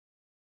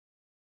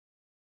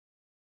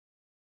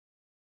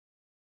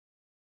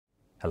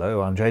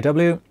Hello, I'm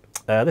JW.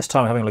 This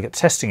time I'm having a look at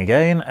testing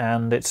again,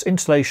 and it's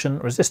insulation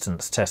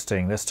resistance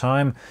testing this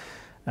time.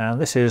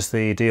 And this is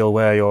the deal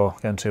where you're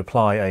going to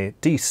apply a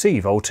DC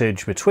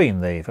voltage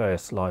between the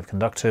various live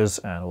conductors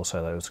and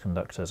also those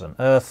conductors and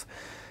earth.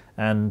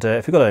 And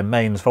if you've got a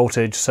mains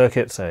voltage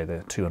circuit, say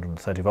the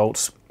 230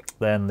 volts,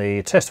 then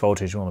the test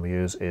voltage you want to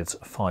use is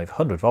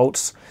 500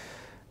 volts.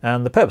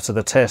 And the purpose of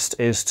the test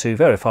is to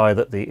verify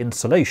that the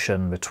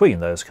insulation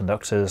between those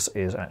conductors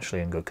is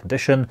actually in good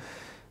condition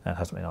and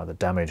hasn't been either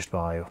damaged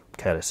by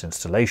careless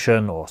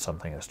installation or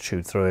something has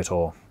chewed through it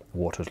or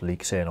water has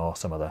leaked in or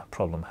some other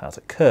problem has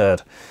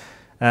occurred.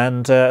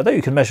 And though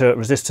you can measure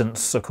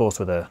resistance, of course,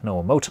 with a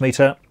normal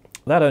multimeter,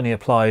 that only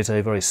applies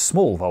a very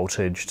small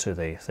voltage to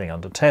the thing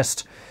under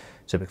test,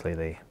 typically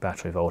the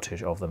battery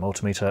voltage of the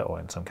multimeter, or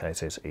in some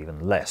cases even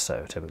less,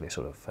 so typically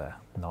sort of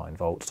 9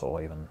 volts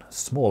or even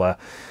smaller.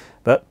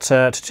 But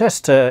to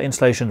test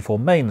insulation for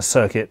main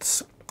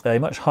circuits, a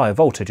much higher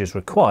voltage is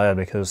required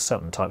because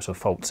certain types of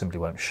faults simply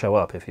won't show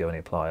up if you only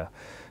apply a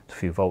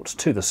few volts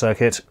to the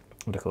circuit.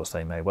 And of course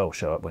they may well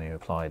show up when you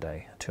applied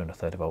a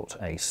 230 volt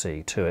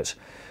AC to it,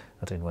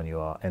 as in when you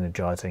are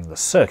energizing the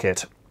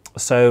circuit.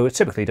 So it's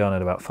typically done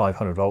at about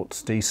 500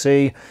 volts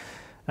DC,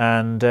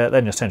 and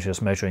then you're essentially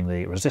just measuring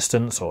the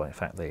resistance, or in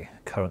fact the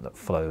current that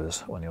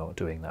flows when you're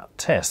doing that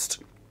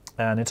test.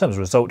 And in terms of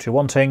results you're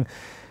wanting,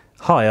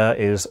 higher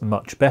is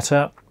much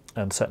better.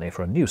 And certainly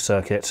for a new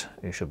circuit,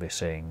 you should be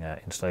seeing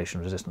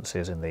installation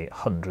resistances in the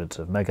hundreds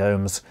of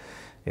megohms,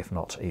 if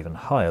not even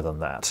higher than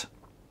that.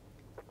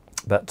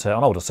 But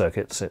on older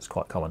circuits, it's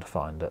quite common to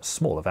find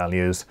smaller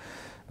values,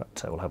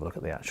 but we'll have a look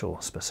at the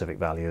actual specific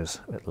values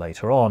a bit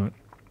later on.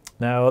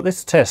 Now,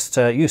 this test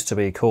used to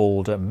be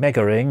called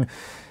Megaring,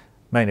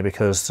 mainly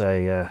because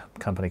a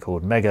company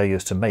called Mega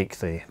used to make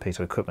the piece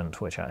of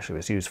equipment which actually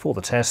was used for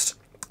the test.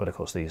 But of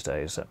course, these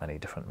days, many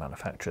different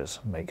manufacturers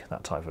make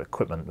that type of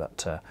equipment,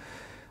 but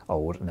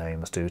old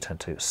names do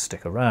tend to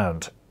stick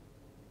around.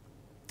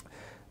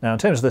 Now, in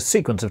terms of the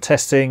sequence of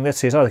testing,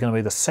 this is either going to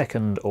be the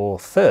second or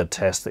third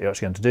test that you're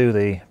actually going to do,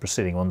 the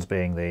preceding ones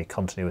being the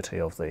continuity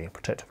of the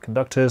protective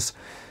conductors.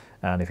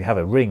 And if you have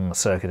a ring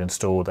circuit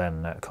installed,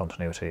 then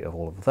continuity of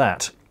all of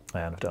that.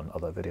 And I've done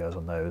other videos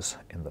on those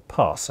in the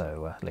past,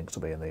 so links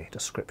will be in the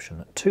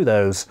description to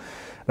those.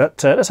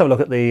 But let's have a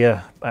look at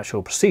the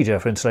actual procedure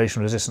for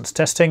insulation resistance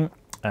testing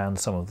and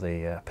some of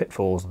the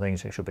pitfalls and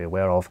things you should be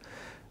aware of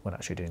when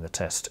actually doing the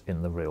test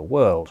in the real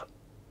world.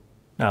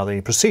 Now,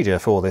 the procedure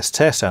for this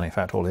test, and in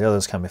fact all the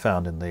others, can be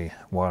found in the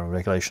Wiring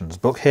Regulations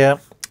book here.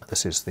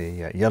 This is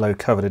the yellow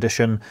covered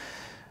edition,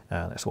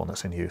 and it's the one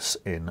that's in use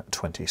in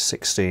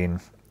 2016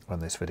 when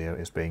this video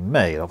is being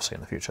made. Obviously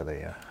in the future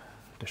the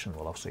edition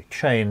will obviously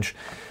change.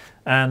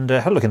 And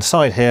have a look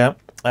inside here,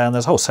 and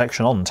there's a whole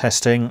section on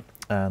testing,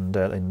 and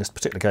in this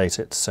particular case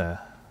it's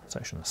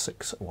section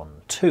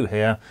 612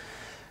 here.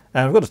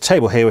 And we've got a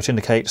table here which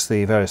indicates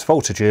the various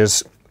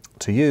voltages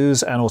to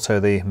use and also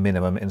the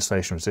minimum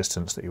installation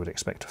resistance that you would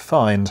expect to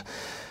find.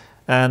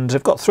 And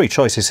I've got three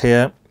choices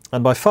here,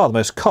 and by far the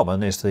most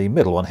common is the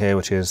middle one here,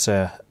 which is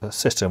a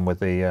system with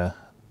the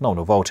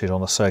nominal voltage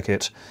on the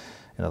circuit,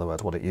 in other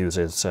words what it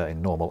uses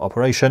in normal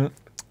operation,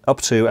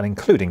 up to and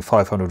including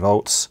 500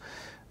 volts,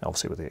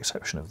 obviously with the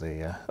exception of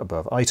the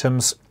above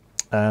items,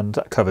 and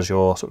that covers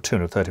your sort of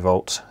 230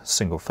 volt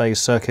single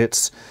phase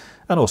circuits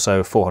and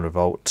also 400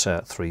 volt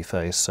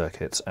three-phase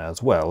circuits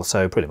as well.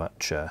 So pretty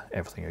much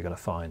everything you're going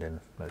to find in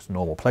most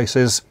normal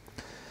places.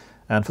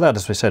 And for that,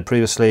 as we said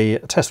previously,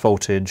 a test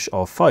voltage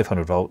of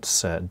 500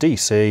 volts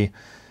DC,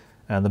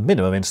 and the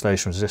minimum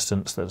installation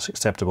resistance that's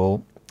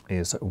acceptable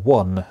is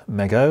 1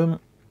 megohm.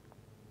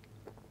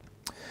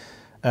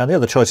 And the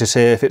other choices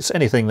here, if it's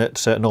anything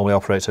that normally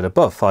operates at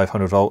above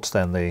 500 volts,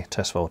 then the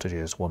test voltage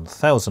is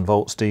 1000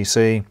 volts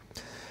DC.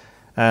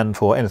 And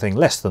for anything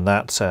less than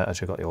that,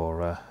 as you've got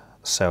your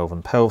Selve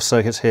and Pelve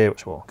circuits here,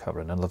 which we'll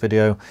cover in another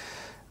video,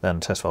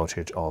 then test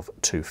voltage of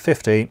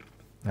 250.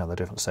 Now the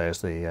difference there is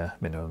the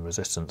minimum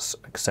resistance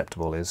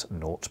acceptable is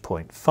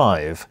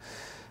 0.5.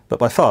 But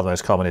by far the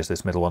most common is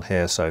this middle one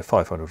here, so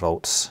 500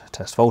 volts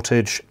test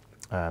voltage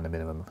and a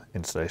minimum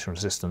installation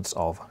resistance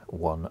of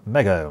 1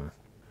 megohm.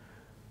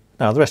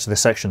 Now the rest of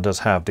this section does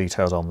have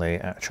details on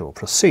the actual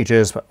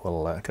procedures, but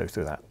we'll go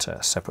through that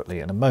separately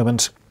in a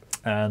moment.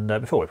 And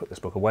before we put this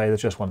book away,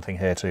 there's just one thing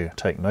here to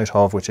take note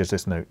of, which is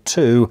this note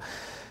 2.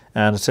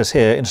 And it says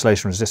here,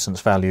 installation resistance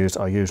values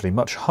are usually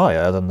much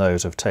higher than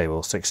those of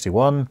table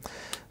 61.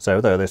 So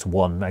though this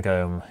 1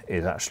 megohm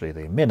is actually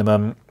the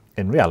minimum,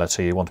 in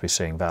reality you want to be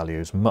seeing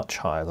values much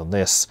higher than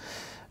this.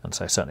 And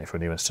so certainly for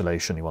a new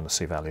installation you want to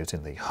see values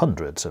in the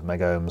hundreds of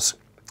megohms.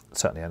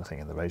 Certainly anything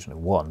in the region of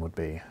 1 would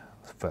be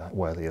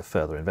worthy of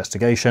further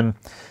investigation.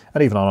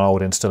 And even on an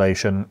old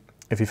installation,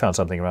 if you found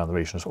something around the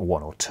regions of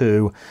 1 or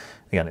 2,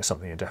 again, it's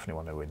something you definitely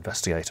want to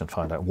investigate and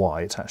find out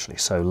why it's actually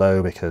so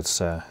low,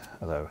 because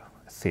although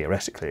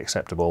theoretically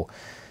acceptable,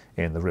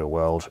 in the real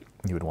world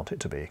you would want it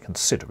to be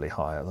considerably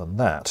higher than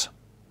that.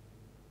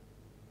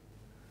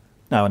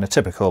 Now, in a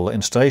typical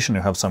installation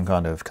you have some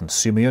kind of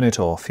consumer unit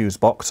or fuse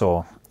box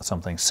or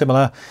something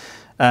similar,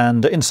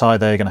 And inside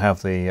there you're going to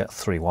have the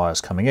 3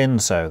 wires coming in,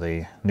 so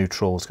the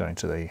neutral is going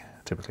to the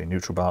typically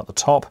neutral bar at the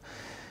top,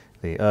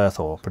 the earth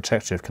or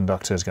protective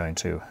conductor is going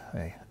to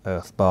a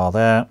earth bar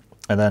there,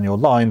 and then your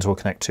lines will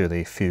connect to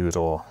the fuse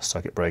or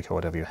circuit breaker or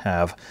whatever you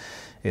have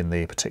in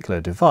the particular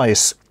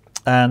device.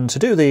 And to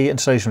do the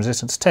installation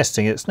resistance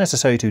testing, it's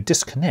necessary to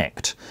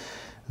disconnect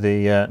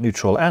the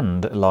neutral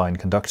and line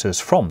conductors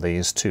from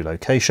these 2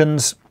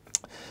 locations.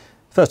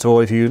 First of all,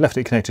 if you left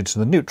it connected to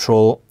the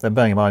neutral, then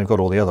bearing in mind you've got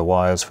all the other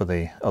wires for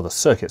the other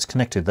circuits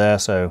connected there,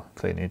 so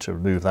clearly you need to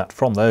remove that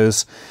from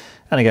those.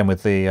 And again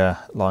with the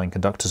line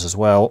conductors as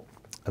well,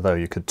 although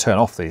you could turn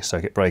off the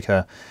circuit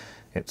breaker,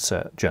 it's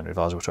generally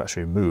advisable to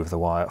actually remove the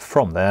wire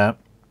from there.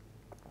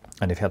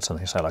 And if you had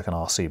something, say like an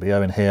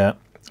RCBO in here,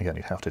 again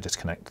you'd have to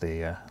disconnect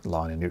the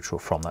line and neutral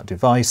from that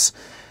device.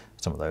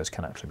 Some of those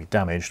can actually be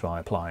damaged by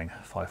applying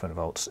 500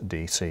 volts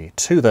DC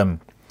to them.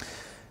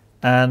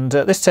 And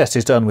this test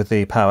is done with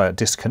the power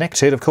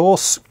disconnected, of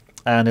course,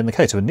 and in the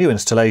case of a new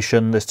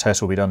installation, this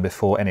test will be done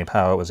before any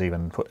power was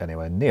even put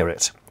anywhere near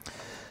it.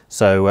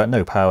 So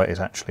no power is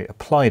actually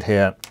applied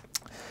here.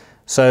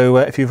 So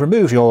if you've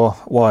removed your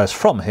wires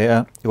from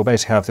here, you'll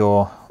basically have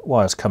your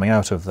wires coming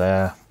out of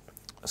there.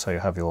 So you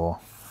have your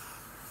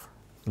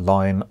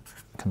line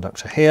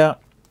conductor here,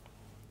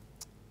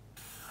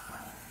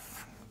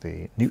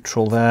 the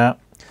neutral there,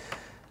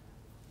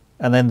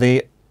 and then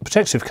the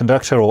protective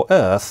conductor or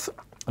earth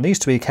needs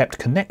to be kept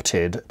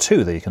connected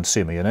to the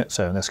consumer unit.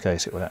 So in this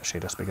case it would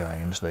actually just be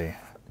going into the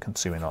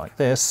consumer like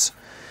this.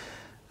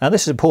 And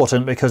this is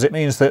important because it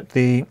means that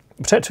the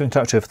protective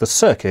conductor for the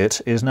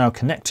circuit is now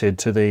connected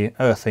to the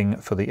earthing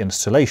for the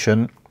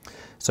installation.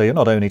 So you're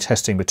not only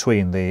testing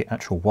between the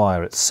actual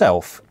wire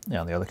itself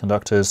and the other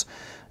conductors,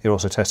 you're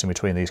also testing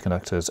between these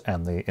conductors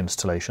and the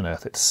installation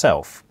earth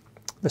itself.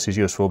 This is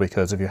useful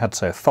because if you had,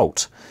 say, a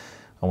fault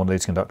on one of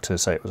these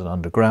conductors, say it was an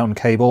underground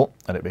cable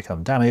and it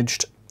become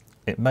damaged,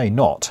 it may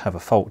not have a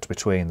fault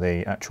between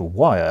the actual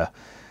wire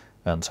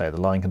and, say,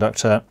 the line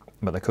conductor,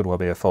 but there could well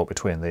be a fault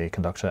between the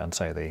conductor and,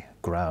 say, the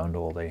ground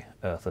or the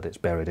earth that it's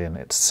buried in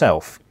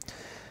itself.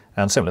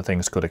 And similar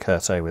things could occur,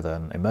 say, with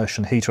an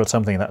immersion heater or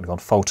something that had gone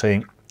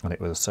faulty and it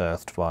was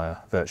earthed via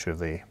virtue of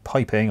the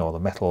piping or the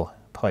metal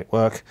pipe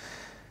work.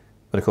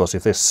 But of course,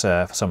 if this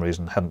for some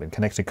reason hadn't been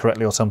connected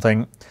correctly or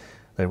something,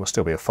 there will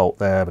still be a fault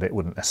there, but it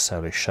wouldn't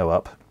necessarily show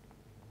up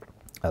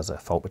as a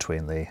fault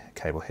between the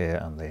cable here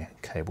and the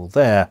cable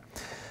there.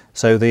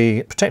 So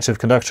the protective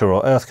conductor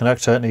or earth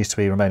conductor needs to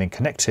be remaining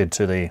connected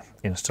to the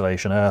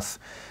installation earth,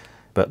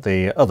 but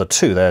the other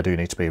 2 there do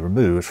need to be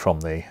removed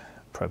from the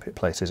appropriate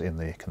places in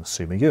the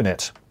consumer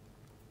unit.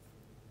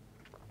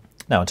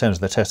 Now in terms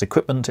of the test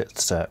equipment,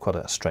 it's quite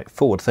a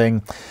straightforward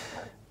thing.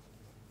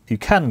 You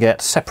can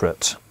get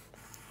separate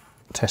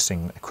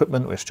testing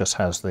equipment which just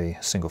has the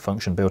single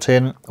function built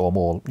in, or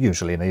more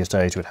usually in these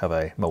days you would have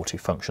a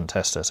multi-function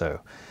tester, so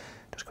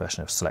just a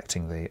question of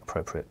selecting the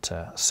appropriate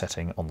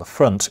setting on the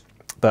front.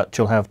 But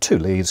you'll have 2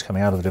 leads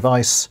coming out of the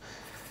device,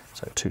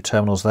 so 2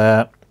 terminals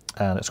there,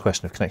 and it's a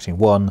question of connecting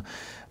one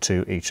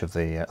to each of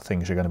the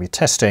things you're going to be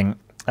testing.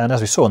 And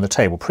as we saw in the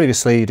table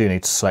previously, you do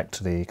need to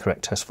select the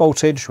correct test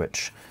voltage,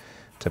 which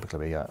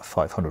typically be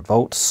 500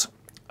 volts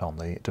on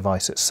the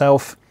device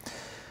itself.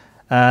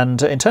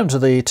 And in terms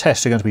of the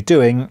test you're going to be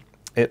doing,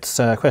 it's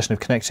a question of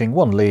connecting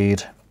one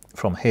lead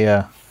from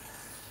here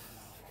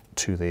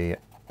to the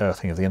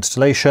earthing of the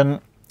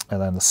installation,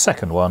 and then the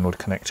second one would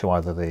connect to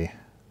either the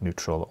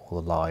neutral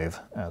or the live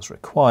as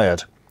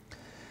required.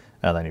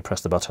 And then you press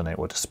the button, it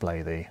will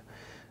display the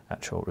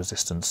actual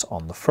resistance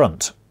on the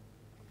front.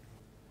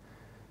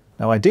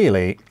 Now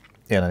ideally,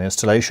 in an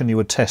installation you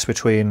would test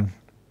between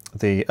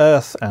the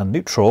earth and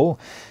neutral,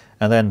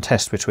 and then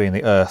test between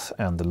the earth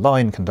and the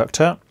line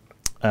conductor,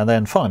 and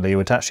then finally you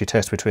would actually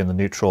test between the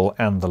neutral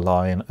and the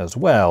line as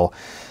well.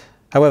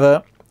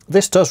 However,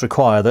 this does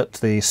require that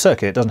the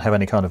circuit doesn't have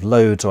any kind of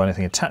loads or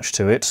anything attached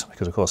to it,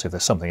 because of course if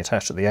there's something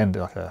attached at the end,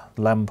 like a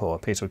lamp or a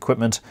piece of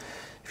equipment,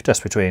 if you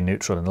test between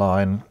neutral and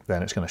line,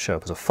 then it's going to show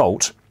up as a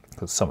fault,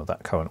 because some of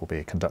that current will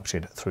be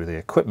conducted through the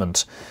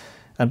equipment.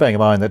 And bearing in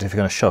mind that if you're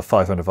going to shove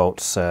 500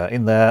 volts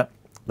in there,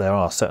 there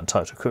are certain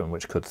types of equipment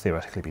which could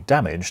theoretically be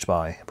damaged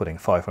by putting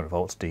 500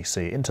 volts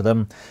DC into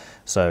them,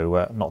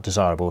 so not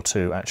desirable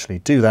to actually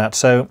do that.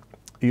 So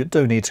you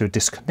do need to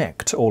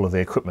disconnect all of the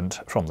equipment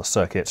from the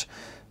circuit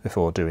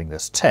before doing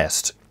this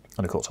test.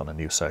 And of course on a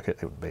new circuit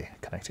it wouldn't be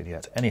connected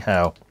yet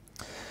anyhow.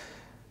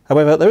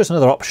 However, there is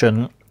another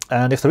option,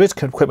 and if there is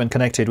equipment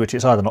connected which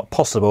is either not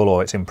possible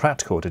or it's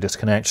impractical to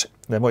disconnect,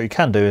 then what you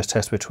can do is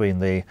test between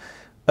the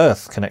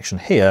earth connection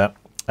here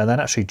and then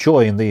actually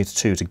join these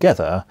 2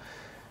 together.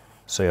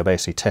 So you're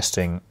basically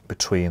testing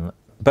between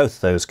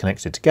both those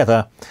connected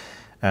together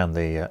and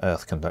the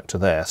earth conductor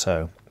there.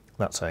 So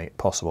that's a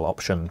possible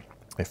option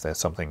if there's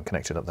something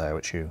connected up there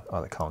which you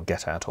either can't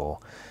get at or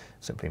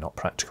simply not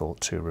practical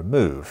to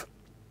remove.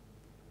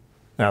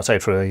 Now, say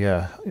for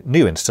a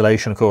new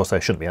installation, of course,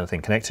 there shouldn't be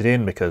anything connected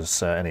in,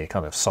 because any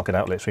kind of socket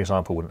outlets, for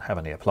example, wouldn't have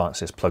any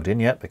appliances plugged in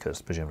yet,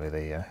 because presumably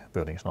the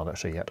building is not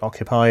actually yet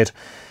occupied.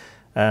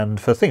 And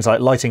for things like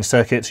lighting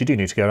circuits, you do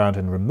need to go around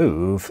and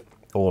remove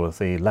all of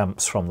the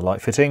lamps from the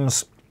light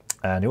fittings.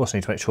 And you also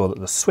need to make sure that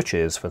the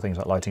switches for things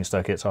like lighting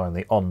circuits are in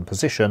the on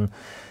position,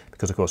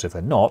 because of course if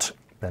they're not,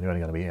 then you're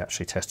only going to be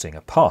actually testing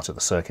a part of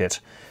the circuit,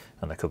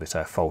 and there could be, say,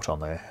 a fault on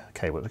the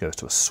cable that goes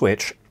to a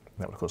switch.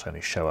 That would of course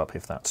only show up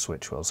if that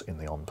switch was in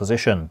the on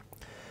position.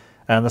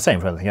 And the same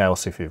for anything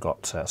else. If you've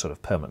got sort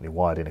of permanently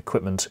wired in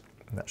equipment,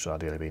 that should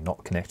ideally be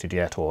not connected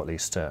yet, or at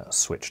least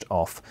switched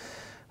off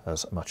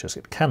as much as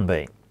it can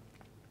be.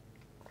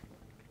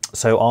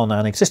 So on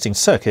an existing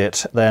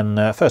circuit, then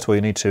first of all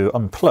you need to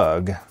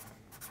unplug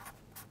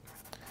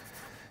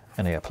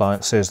any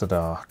appliances that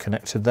are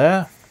connected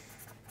there.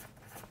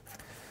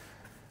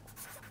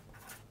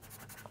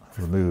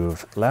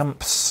 Remove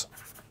lamps,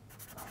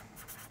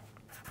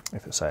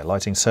 if it's a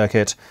lighting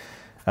circuit,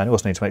 and you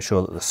also need to make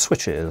sure that the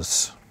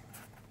switches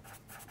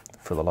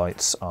for the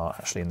lights are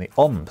actually in the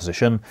on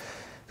position,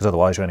 because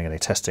otherwise you're only going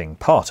to be testing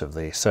part of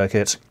the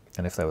circuit,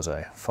 and if there was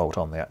a fault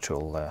on the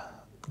actual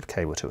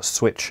cable to a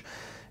switch,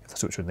 if the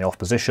switch was in the off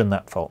position,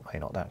 that fault may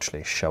not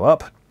actually show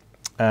up.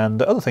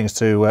 And other things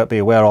to be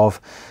aware of,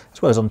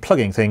 as well as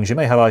unplugging things, you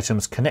may have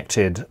items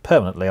connected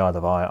permanently either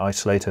via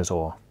isolators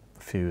or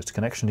fused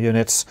connection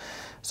units,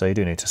 so you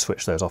do need to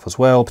switch those off as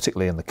well,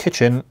 particularly in the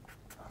kitchen.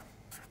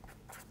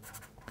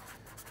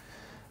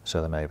 So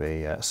there may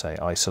be, say,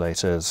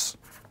 isolators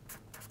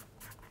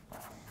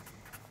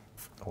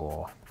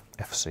or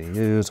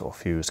FCUs or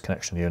fused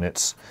connection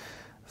units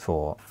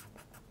for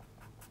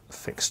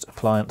fixed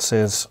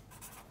appliances.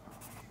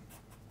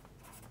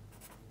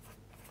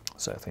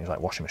 So things like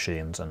washing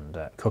machines and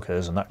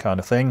cookers and that kind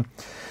of thing.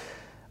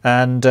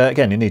 And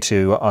again, you need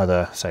to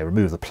either, say,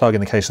 remove the plug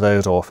in the case of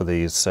those, or for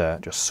these,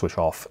 just switch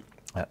off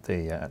at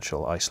the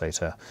actual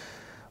isolator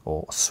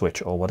or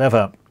switch or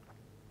whatever.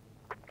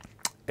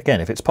 Again,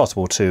 if it's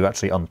possible to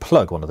actually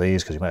unplug one of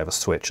these, because you may have a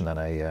switch and then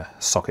a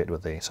socket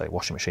with the, say,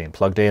 washing machine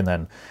plugged in,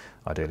 then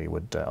ideally you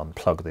would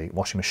unplug the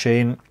washing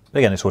machine.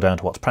 Again, it's all down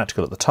to what's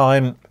practical at the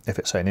time. If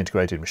it's, say, an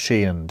integrated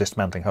machine and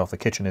dismantling half the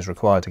kitchen is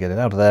required to get it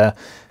out of there,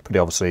 pretty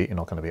obviously you're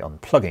not going to be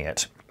unplugging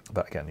it.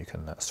 But again, you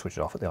can switch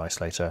it off at the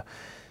isolator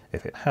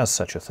if it has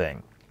such a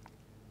thing.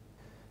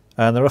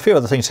 And there are a few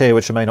other things here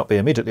which may not be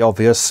immediately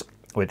obvious,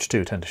 which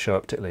do tend to show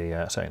up,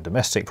 particularly, say, in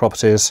domestic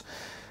properties.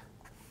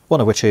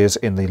 One of which is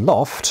in the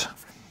loft.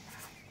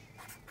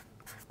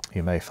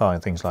 You may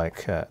find things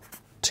like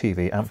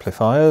TV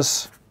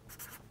amplifiers.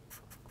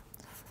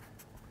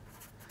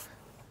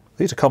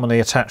 These are commonly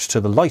attached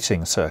to the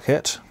lighting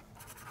circuit,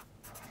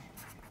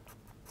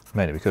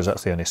 mainly because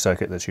that's the only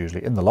circuit that's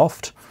usually in the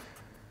loft.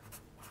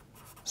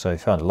 So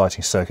if you find a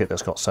lighting circuit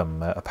that's got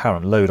some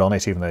apparent load on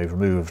it, even though you've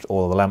removed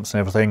all the lamps and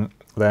everything,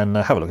 then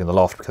have a look in the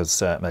loft,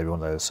 because maybe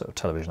one of those sort of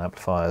television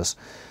amplifiers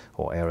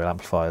or aerial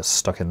amplifiers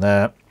stuck in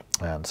there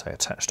and, say,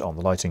 attached on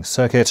the lighting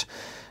circuit.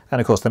 And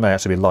of course there may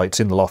actually be lights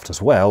in the loft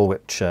as well,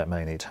 which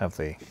may need to have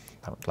the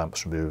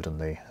lamps removed and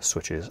the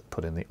switches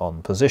put in the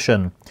on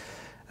position.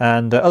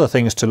 And other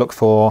things to look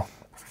for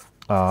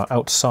are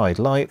outside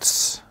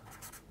lights,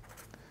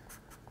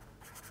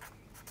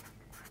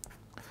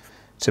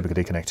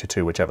 typically connected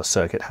to whichever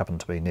circuit happened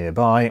to be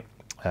nearby,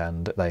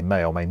 and they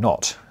may or may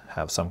not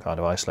have some kind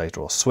of isolator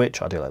or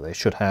switch. Ideally they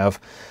should have,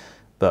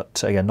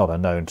 but again, not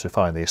unknown to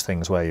find these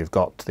things where you've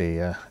got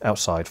the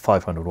outside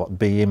 500 watt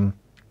beam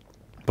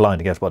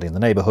blinding everybody in the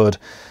neighbourhood,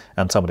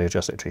 and somebody has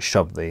just literally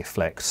shoved the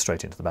flex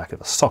straight into the back of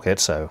the socket.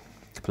 So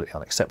completely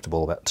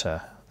unacceptable, but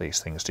these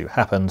things do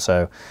happen.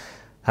 So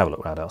have a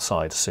look around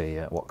outside to see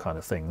what kind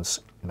of things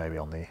may be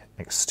on the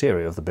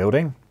exterior of the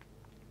building.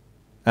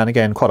 And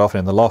again, quite often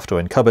in the loft or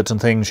in cupboards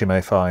and things, you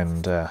may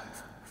find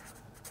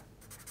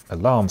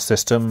alarm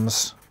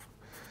systems,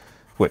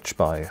 which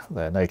by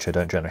their nature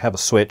don't generally have a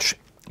switch.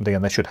 But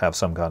again, they should have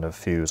some kind of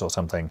fuse or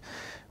something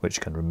which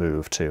you can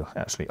remove to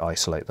actually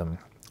isolate them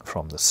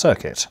from the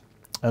circuit.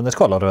 And there's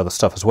quite a lot of other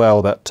stuff as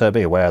well, but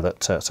be aware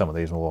that some of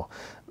these more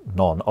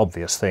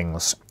non-obvious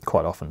things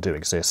quite often do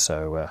exist,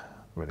 so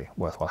really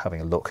worthwhile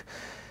having a look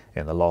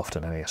in the loft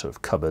and any sort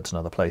of cupboards and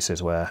other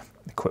places where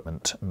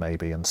equipment may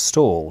be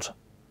installed.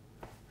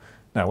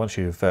 Now, once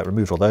you've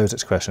removed all those,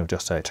 it's a question of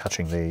just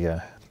attaching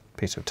the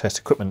piece of test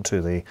equipment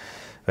to the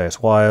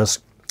various wires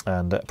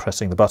and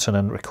pressing the button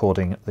and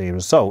recording the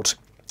result.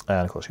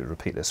 And of course you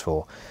repeat this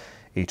for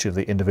each of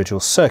the individual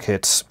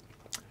circuits.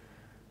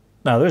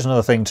 Now, there is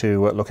another thing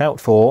to look out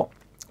for,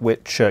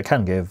 which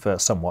can give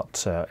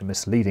somewhat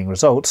misleading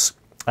results,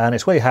 and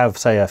it's where you have,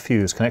 say, a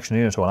fused connection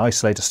unit or an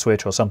isolator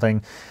switch or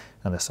something,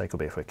 and this, say, could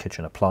be for a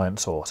kitchen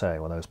appliance, or, say,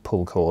 one of those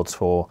pull cords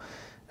for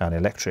an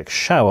electric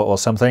shower or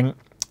something.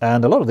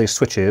 And a lot of these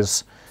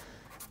switches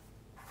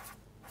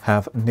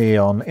have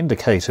neon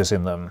indicators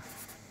in them.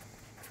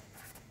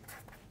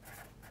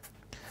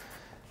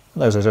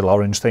 And those are little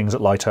orange things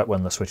that light up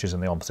when the switch is in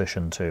the on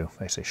position to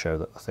basically show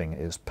that the thing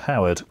is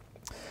powered.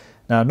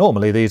 Now,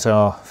 normally these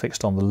are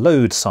fixed on the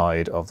load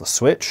side of the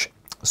switch.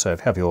 So if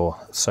you have your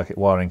circuit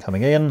wiring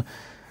coming in,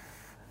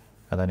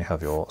 and then you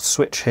have your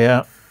switch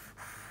here,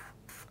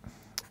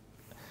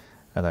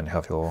 and then you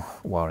have your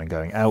wiring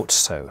going out,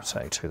 so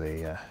say to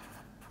the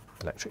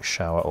electric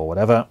shower or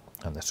whatever,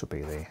 and this would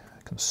be the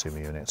consumer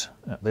unit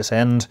at this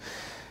end.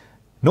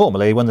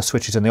 Normally, when the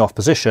switch is in the off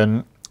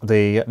position,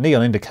 the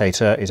neon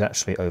indicator is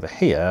actually over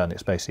here, and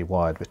it's basically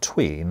wired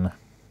between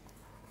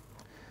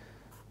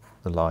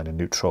the line and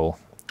neutral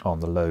on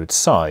the load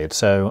side.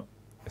 So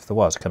if the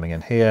wires are coming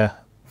in here,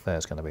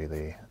 there's going to be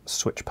the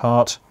switch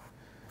part.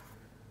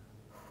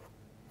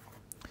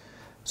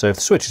 So if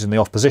the switch is in the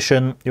off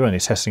position, you're only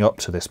testing up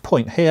to this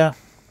point here,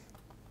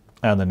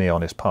 and the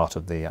neon is part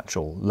of the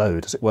actual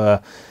load, as it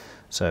were,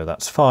 so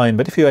that's fine.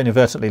 But if you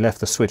inadvertently left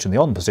the switch in the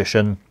on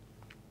position,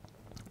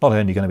 not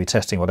only are you going to be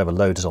testing whatever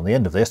load is on the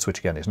end of this, which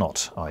again is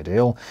not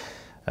ideal,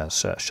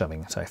 as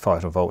shoving, say,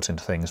 500 volts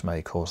into things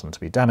may cause them to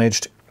be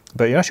damaged,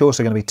 but you're actually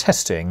also going to be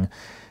testing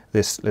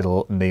this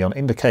little neon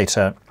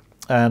indicator,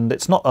 and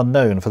it's not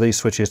unknown for these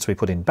switches to be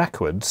put in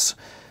backwards.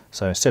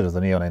 So instead of the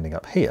neon ending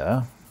up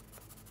here,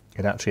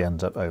 it actually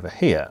ends up over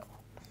here,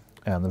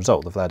 and the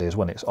result of that is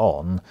when it's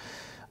on,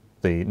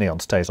 the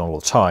neon stays on all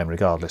the time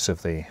regardless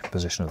of the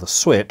position of the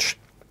switch.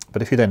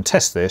 But if you then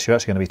test this, you're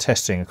actually going to be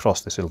testing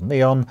across this little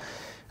neon,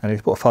 and if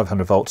you put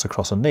 500 volts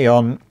across a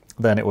neon,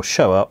 then it will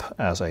show up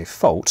as a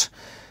fault,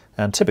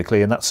 and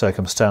typically in that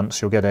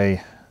circumstance you'll get a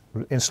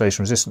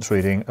installation resistance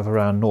reading of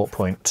around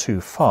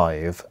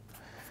 0.25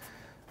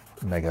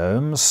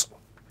 megohms,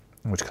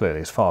 which clearly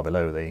is far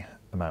below the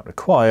amount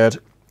required,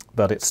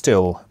 but it's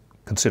still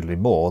considerably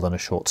more than a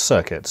short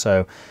circuit.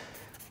 So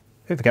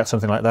if you get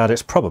something like that,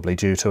 it's probably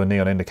due to a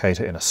neon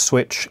indicator in a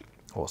switch,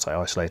 or say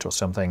isolator or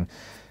something.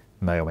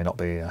 May or may not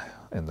be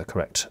in the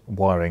correct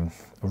wiring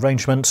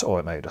arrangement, or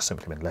it may have just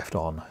simply been left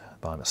on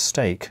by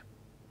mistake.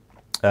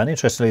 And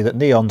interestingly, that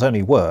neons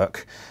only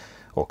work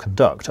or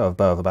conduct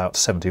above about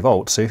 70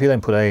 volts. So if you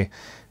then put a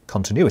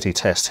continuity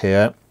test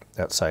here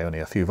at, say, only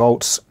a few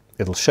volts,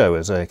 it'll show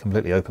as a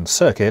completely open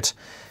circuit.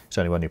 It's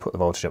only when you put the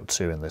voltage up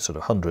to in the sort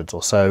of hundreds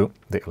or so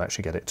that you'll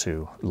actually get it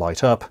to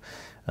light up,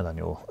 and then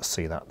you'll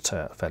see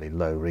that fairly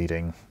low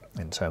reading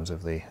in terms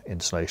of the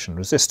insulation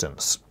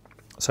resistance.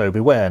 So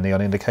beware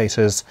neon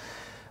indicators.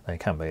 They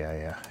can be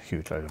a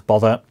huge load of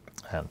bother,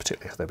 and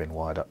particularly if they've been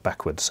wired up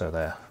backwards, so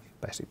they're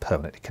basically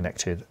permanently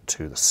connected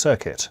to the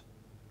circuit.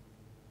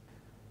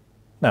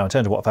 Now, in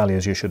terms of what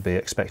values you should be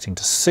expecting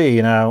to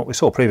see, now we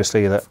saw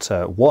previously that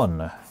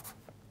 1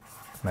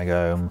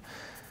 megohm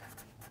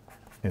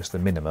is the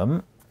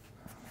minimum,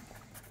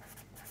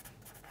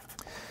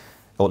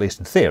 or at least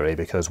in theory,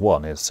 because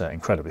 1 is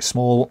incredibly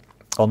small.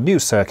 On new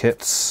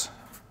circuits,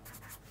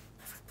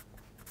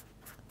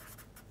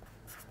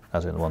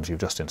 as in the ones you've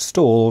just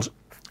installed,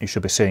 you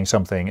should be seeing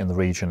something in the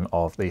region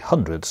of the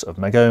hundreds of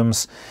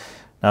megohms.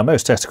 Now,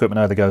 most test equipment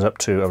either goes up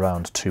to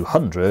around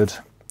 200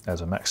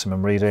 as a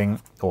maximum reading,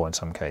 or in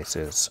some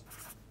cases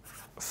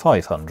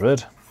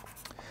 500.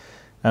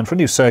 And for a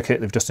new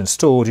circuit they've just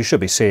installed, you should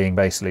be seeing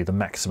basically the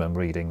maximum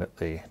reading that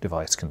the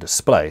device can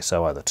display,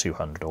 so either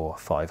 200 or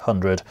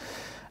 500.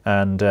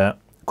 And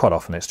quite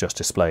often it's just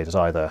displayed as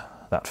either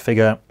that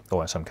figure,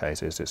 or in some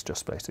cases it's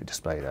just basically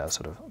displayed as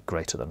sort of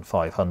greater than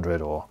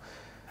 500 or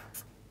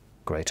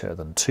greater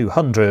than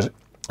 200.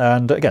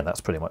 And again,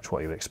 that's pretty much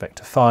what you would expect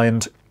to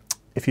find.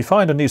 If you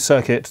find a new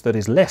circuit that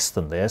is less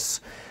than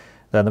this,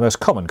 then the most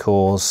common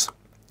cause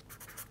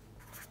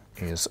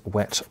is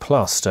wet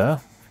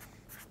plaster.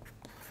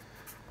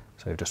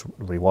 So you've just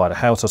rewired a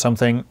house or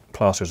something,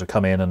 plasters have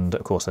come in, and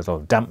of course there's a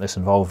lot of dampness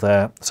involved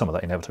there. Some of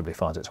that inevitably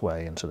finds its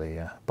way into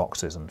the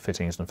boxes and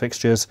fittings and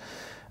fixtures,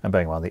 and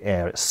bearing in mind the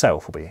air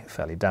itself will be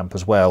fairly damp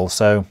as well.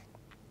 So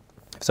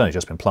if it's only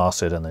just been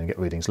plastered and then you get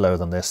readings lower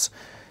than this,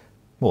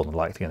 more than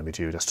likely going to be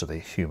due just to the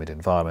humid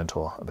environment,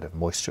 or a bit of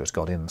moisture has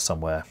got in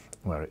somewhere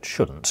where it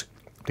shouldn't.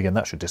 But again,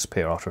 that should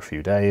disappear after a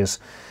few days.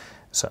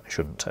 It certainly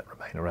shouldn't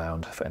remain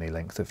around for any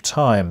length of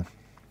time.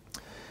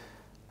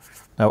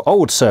 Now,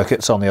 old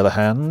circuits, on the other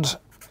hand,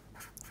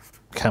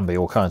 can be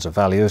all kinds of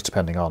values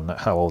depending on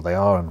how old they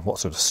are and what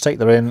sort of state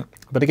they're in.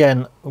 But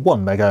again,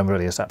 1 megohm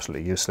really is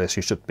absolutely useless.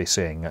 You should be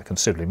seeing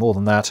considerably more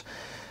than that.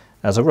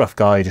 As a rough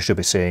guide, you should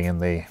be seeing in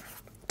the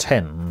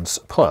tens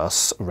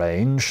plus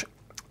range.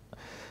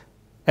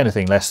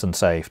 Anything less than,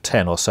 say,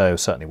 10 or so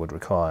certainly would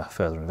require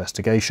further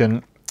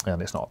investigation,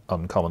 and it's not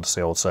uncommon to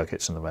see old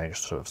circuits in the range of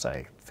sort of,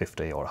 say,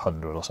 50 or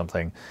 100 or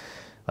something,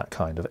 that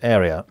kind of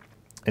area.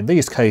 In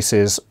these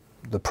cases,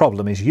 the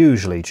problem is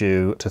usually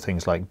due to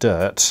things like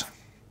dirt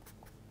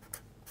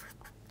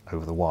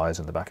over the wires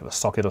in the back of a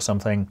socket or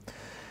something,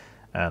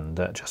 and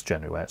just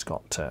generally where it's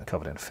got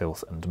covered in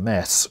filth and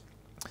mess.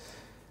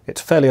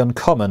 It's fairly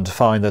uncommon to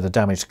find that a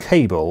damaged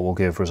cable will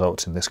give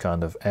results in this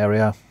kind of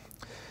area.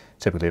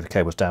 Typically, if the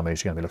cable's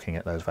damaged, you're going to be looking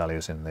at those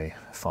values in the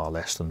far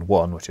less than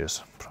 1, which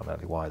is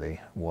primarily why the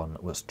 1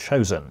 was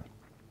chosen.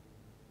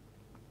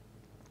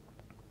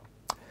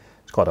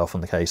 It's quite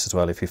often the case as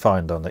well, if you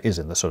find one that is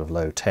in the sort of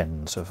low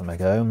tens of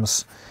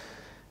megohms,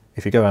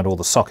 if you go around all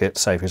the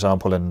sockets, say for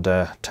example, and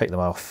take them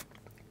off,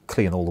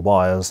 clean all the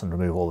wires and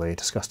remove all the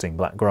disgusting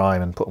black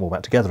grime and put them all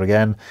back together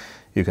again,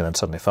 you can then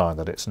suddenly find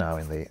that it's now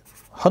in the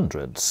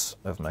hundreds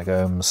of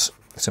megohms,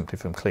 simply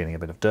from cleaning a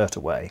bit of dirt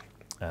away,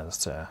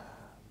 as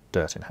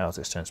dirt in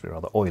houses tends to be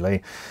rather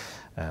oily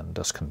and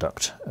does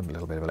conduct a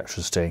little bit of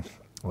electricity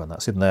when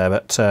that's in there.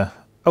 But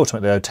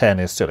ultimately, though, 10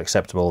 is still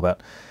acceptable,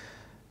 but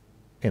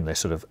in this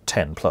sort of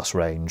 10 plus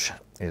range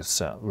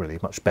is really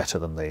much better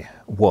than the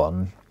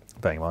 1.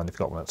 Bearing in mind, if you've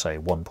got one, let's say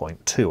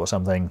 1.2 or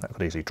something, that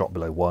could easily drop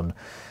below 1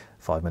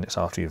 5 minutes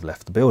after you've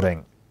left the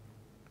building.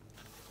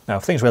 Now,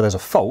 for things where there's a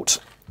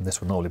fault, this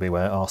would normally be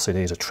where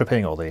RCDs are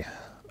tripping or the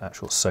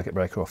actual circuit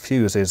breaker or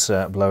fuse is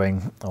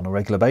blowing on a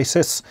regular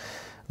basis,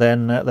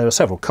 then there are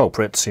several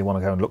culprits you want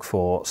to go and look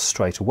for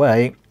straight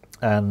away.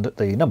 And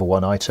the number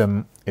 1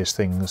 item is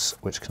things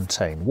which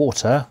contain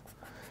water,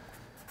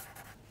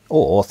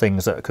 or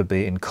things that could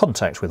be in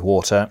contact with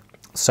water.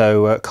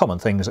 So common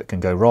things that can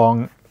go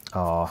wrong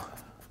are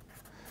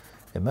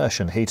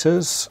immersion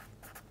heaters,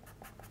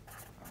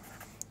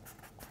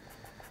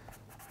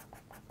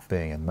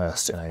 being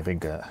immersed in a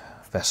big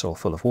vessel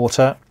full of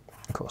water.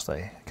 Of course,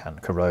 they can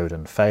corrode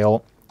and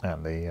fail,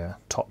 and the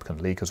top can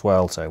leak as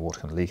well, so water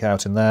can leak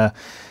out in there.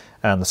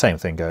 And the same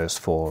thing goes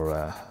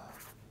for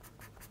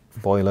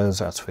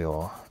boilers as for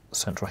your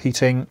central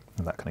heating,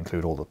 and that can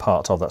include all the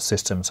parts of that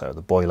system, so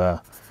the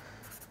boiler,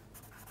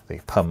 the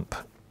pump,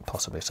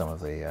 possibly some of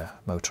the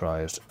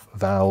motorised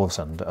valves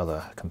and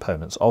other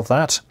components of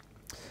that.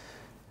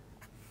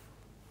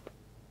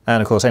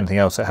 And of course anything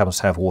else that happens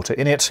to have water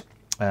in it,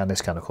 and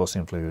this can of course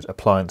include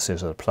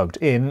appliances that are plugged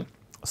in,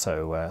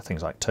 so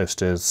things like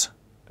toasters,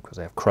 because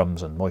they have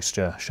crumbs and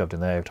moisture shoved in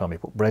there every time you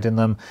put bread in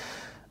them.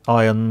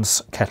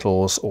 Irons,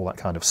 kettles, all that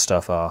kind of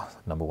stuff are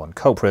number 1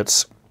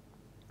 culprits.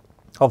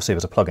 Obviously if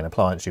it's a plug-in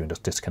appliance you can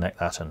just disconnect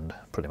that and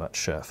pretty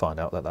much find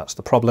out that that's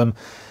the problem,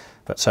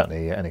 but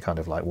certainly any kind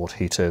of like water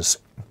heaters,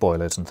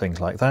 boilers and things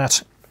like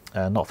that,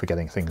 and not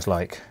forgetting things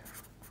like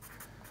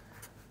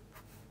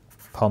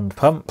pond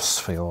pumps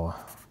for your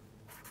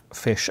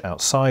fish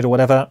outside or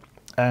whatever,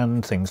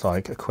 and things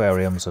like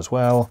aquariums as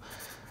well.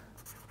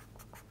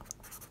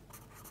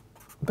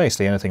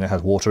 Basically anything that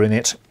has water in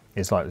it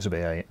is likely to be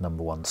a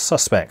number 1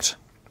 suspect.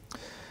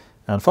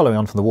 And following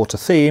on from the water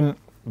theme,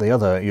 the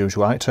other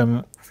usual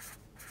item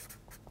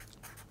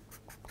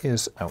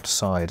is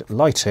outside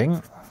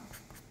lighting.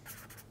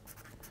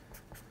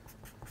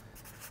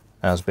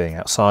 As being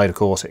outside, of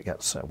course, it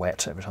gets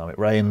wet every time it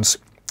rains,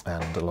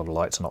 and a lot of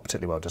lights are not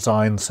particularly well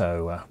designed,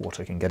 so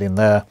water can get in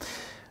there.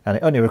 And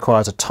it only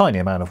requires a tiny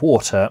amount of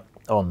water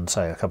on,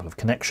 say, a couple of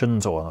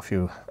connections or on a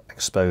few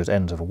exposed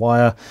ends of a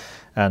wire,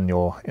 and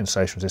your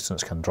installation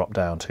resistance can drop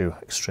down to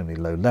extremely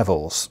low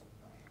levels.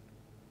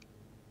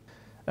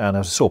 And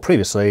as we saw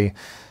previously,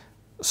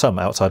 some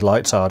outside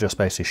lights are just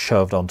basically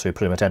shoved onto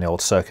pretty much any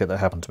old circuit that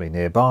happened to be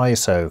nearby,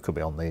 so it could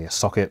be on the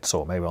sockets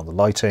or maybe on the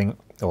lighting,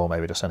 or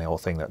maybe just any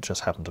old thing that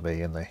just happened to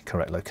be in the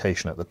correct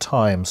location at the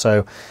time.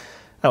 So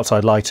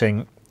outside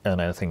lighting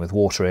and anything with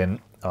water in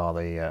are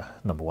the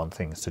number 1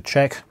 things to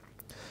check,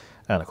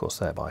 and of course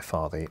they're by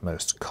far the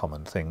most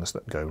common things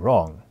that go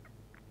wrong.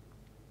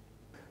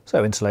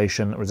 So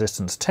insulation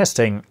resistance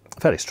testing, a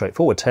fairly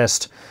straightforward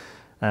test,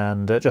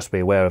 and just be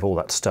aware of all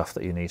that stuff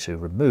that you need to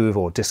remove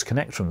or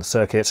disconnect from the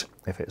circuit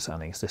if it's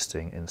an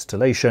existing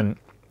installation,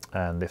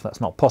 and if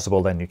that's not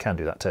possible then you can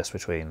do that test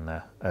between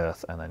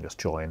earth and then just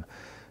join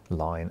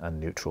line and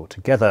neutral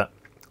together.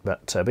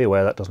 But be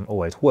aware that doesn't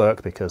always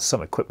work, because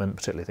some equipment,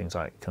 particularly things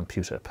like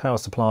computer power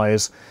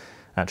supplies,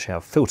 actually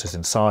have filters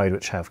inside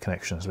which have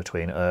connections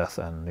between earth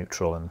and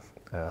neutral and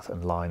earth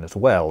and line as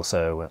well,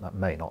 so that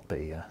may not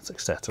be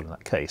successful in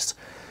that case.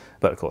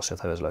 But of course if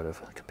there was a load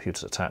of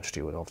computers attached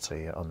you would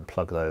obviously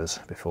unplug those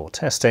before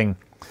testing.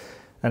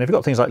 And if you've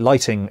got things like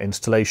lighting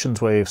installations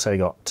where you've say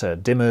got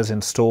dimmers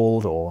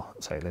installed, or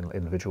say little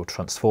individual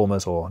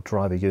transformers or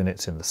driver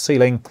units in the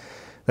ceiling,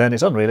 then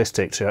it's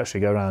unrealistic to actually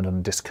go around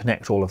and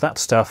disconnect all of that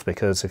stuff,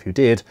 because if you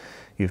did,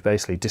 you've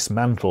basically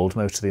dismantled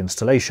most of the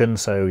installation,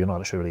 so you're not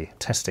actually really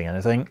testing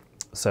anything.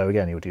 So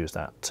again, you would use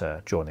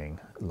that joining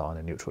line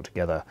and neutral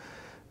together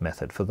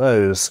method for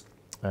those.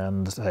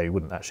 And you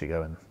wouldn't actually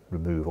go and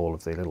remove all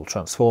of the little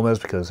transformers,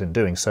 because in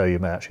doing so you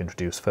may actually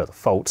introduce further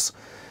faults,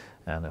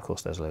 and of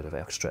course there's a load of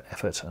extra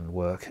effort and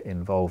work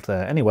involved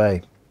there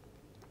anyway.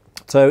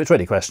 So it's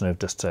really a question of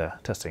just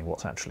testing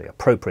what's actually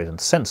appropriate and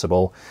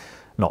sensible,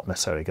 not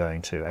necessarily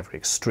going to every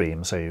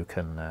extreme, so you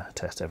can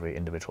test every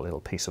individual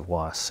little piece of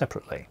wire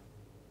separately.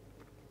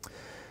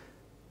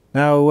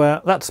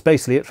 Now that's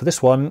basically it for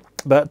this one,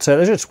 but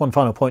there's just one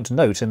final point to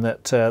note, in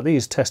that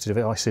these tested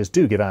devices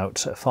do give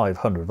out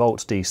 500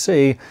 volts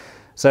DC,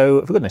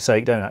 so for goodness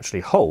sake don't actually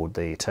hold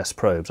the test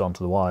probes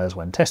onto the wires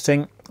when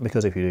testing,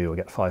 because if you do you'll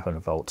get 500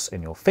 volts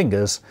in your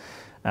fingers,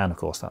 and of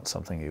course that's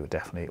something you would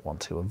definitely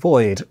want to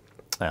avoid.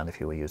 And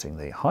if you were using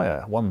the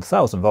higher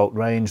 1000 volt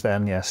range,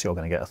 then yes, you're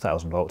going to get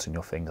 1000 volts in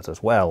your fingers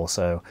as well,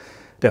 so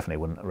definitely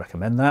wouldn't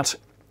recommend that.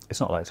 It's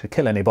not likely to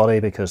kill anybody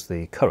because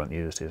the current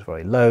used is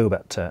very low,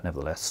 but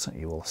nevertheless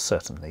you will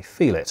certainly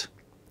feel it.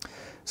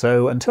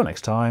 So until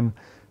next time,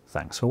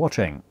 thanks for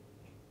watching.